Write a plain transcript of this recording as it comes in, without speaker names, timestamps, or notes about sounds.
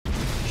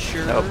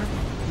sure? Nope.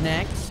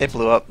 Next. It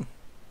blew up.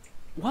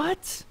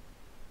 What?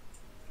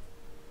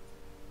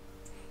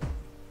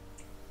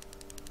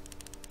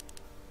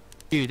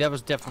 Dude, that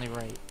was definitely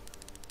right.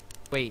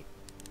 Wait.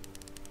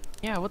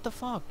 Yeah, what the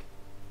fuck?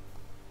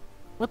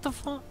 What the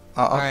fuck?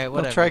 Alright,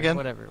 whatever. I'll try again.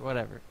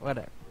 Whatever.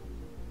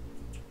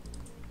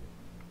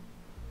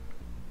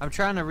 I'm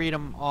trying to read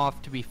them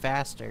off to be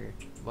faster,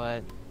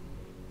 but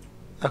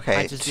Okay,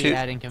 might just be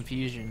adding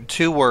confusion.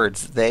 2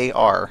 words. They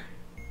are.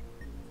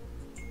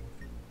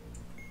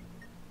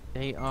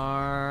 They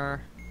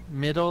are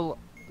middle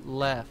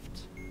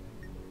left.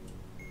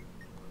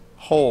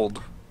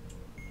 Hold.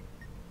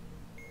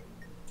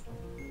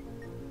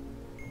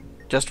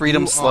 Just read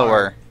them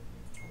slower.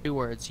 2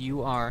 words.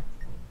 You are.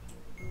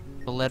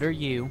 The letter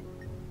U.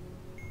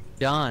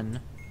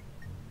 Done.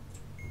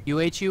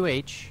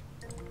 UHUH.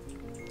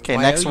 Okay,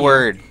 next Y-O-U.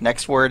 word.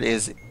 Next word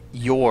is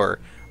your.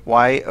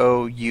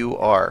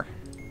 Y-O-U-R.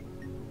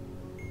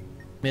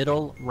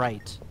 Middle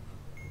right.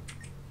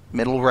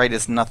 Middle right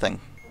is nothing.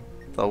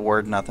 The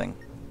word nothing.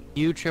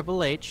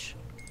 U-triple-H.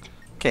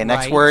 Okay,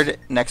 next Right. word.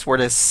 Next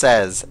word is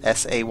says.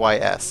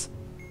 S-A-Y-S.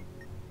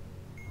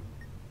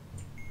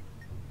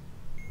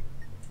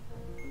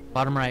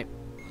 Bottom right.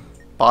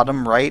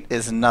 Bottom right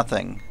is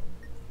nothing.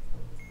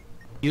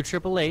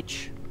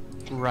 U-triple-H.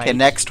 Right. Okay,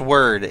 next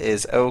word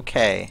is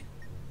okay.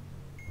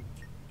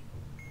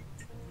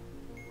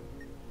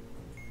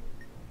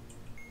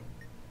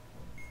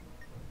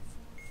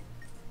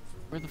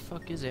 Where the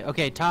fuck is it?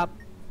 Okay, top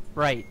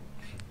right.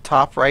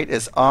 Top right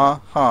is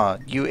uh-huh.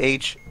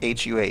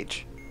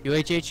 U-H-H-U-H.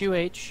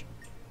 U-H-H-U-H.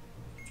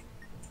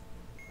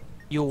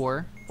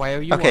 Your.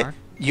 Y-O-U-R. Okay,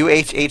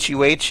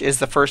 U-H-H-U-H is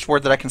the first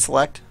word that I can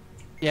select?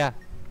 Yeah.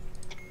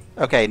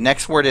 Okay,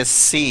 next word is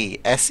see.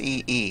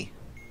 S-E-E.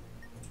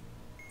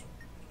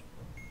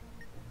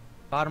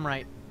 Bottom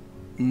right.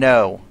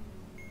 No.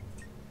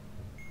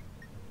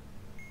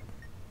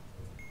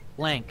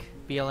 Blank.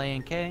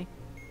 B-L-A-N-K.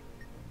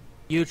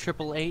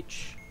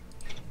 U-triple-H.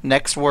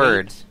 Next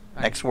word. Eight.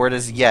 Next word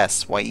is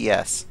yes.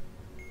 Y-E-S.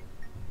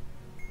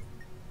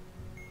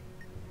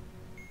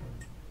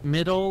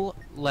 Middle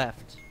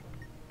left.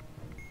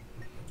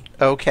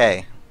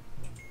 Okay.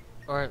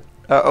 Or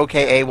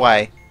Okay,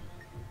 A-Y.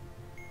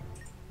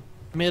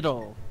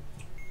 middle.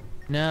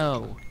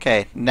 No.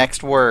 Okay,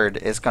 next word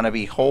is going to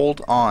be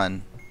hold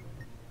on.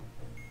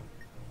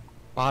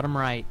 Bottom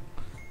right.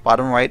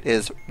 Bottom right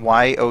is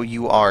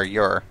Y-O-U-R.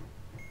 Your.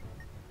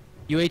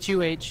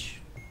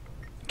 U-H-U-H.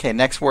 Okay,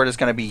 next word is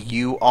going to be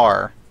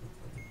U-R.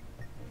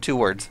 2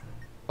 words.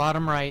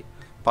 Bottom right.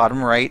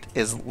 Bottom right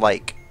is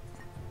like.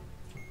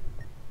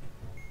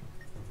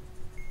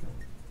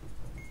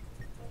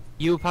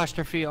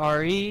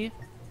 U-apostrophe-R-E.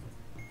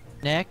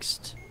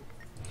 Next.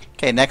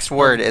 Okay, next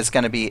word is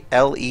going to be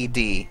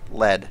L-E-D.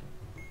 Lead.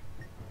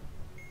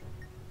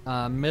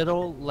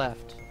 Middle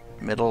left.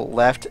 Middle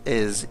left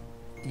is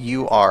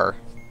U-R.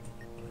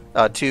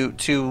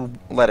 Two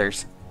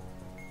letters.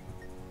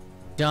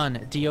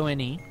 Done.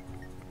 D-O-N-E.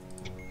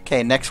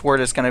 Okay, next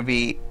word is going to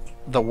be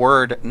the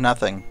word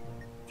nothing.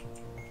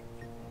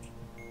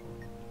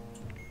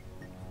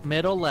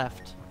 Middle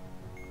left.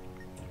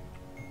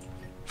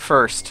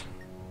 First.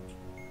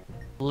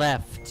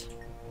 Left.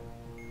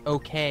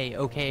 Okay.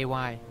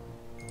 O-K-Y.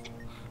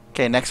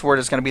 Okay, next word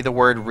is going to be the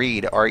word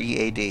read.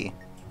 R-E-A-D.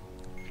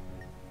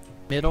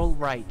 Middle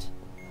right.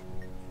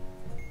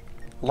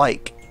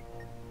 Like.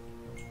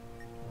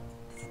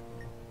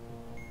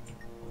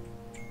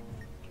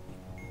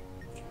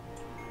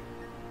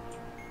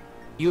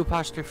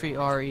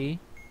 U-apostrophe-R-E.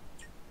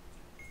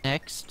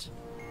 Next.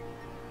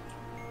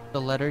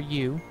 The letter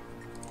U.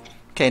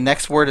 Okay,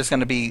 next word is going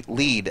to be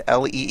lead.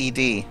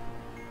 L-E-E-D.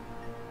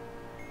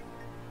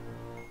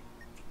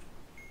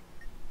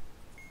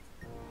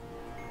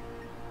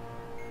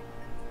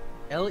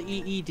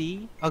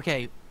 L-E-E-D.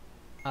 Okay.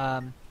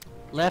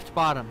 Left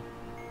bottom.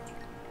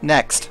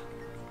 Next.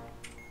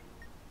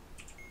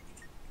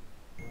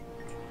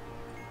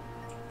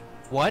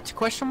 What?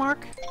 Question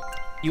mark?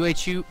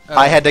 U-H-U...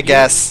 I had to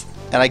guess,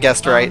 and I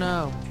guessed right.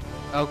 Oh,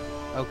 no.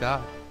 Oh,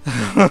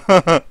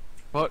 God.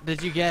 What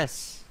did you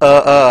guess?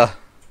 Yeah,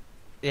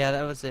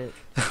 that was it.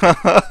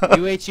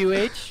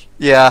 U-H-U-H?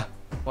 Yeah.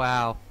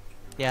 Wow.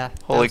 Yeah.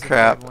 Holy that was the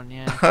crap. third one,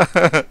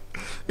 yeah.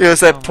 It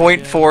was at Oh my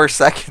 0.4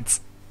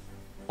 seconds.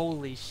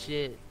 Holy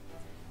shit.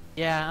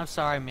 Yeah, I'm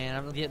sorry, man.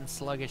 I'm getting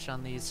sluggish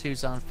on these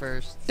who's on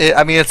first.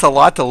 I mean, it's a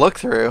lot to look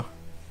through.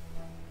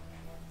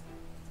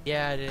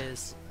 Yeah, it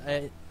is.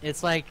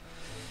 It's like...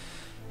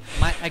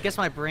 I guess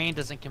my brain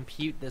doesn't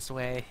compute this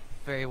way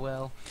very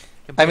well.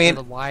 I mean,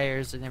 to the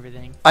wires and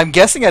everything. I'm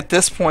guessing at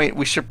this point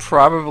we should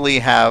probably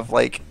have,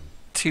 like,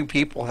 2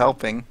 people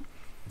helping.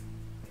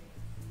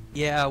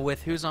 Yeah,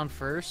 with who's on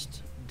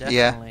first?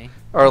 Definitely. Yeah.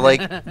 Or,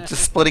 like,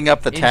 just splitting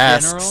up the In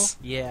tasks.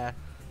 general? Yeah.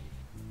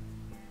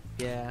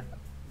 Yeah.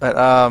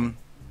 But,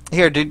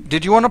 here,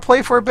 did you want to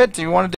play for a bit? Do you want to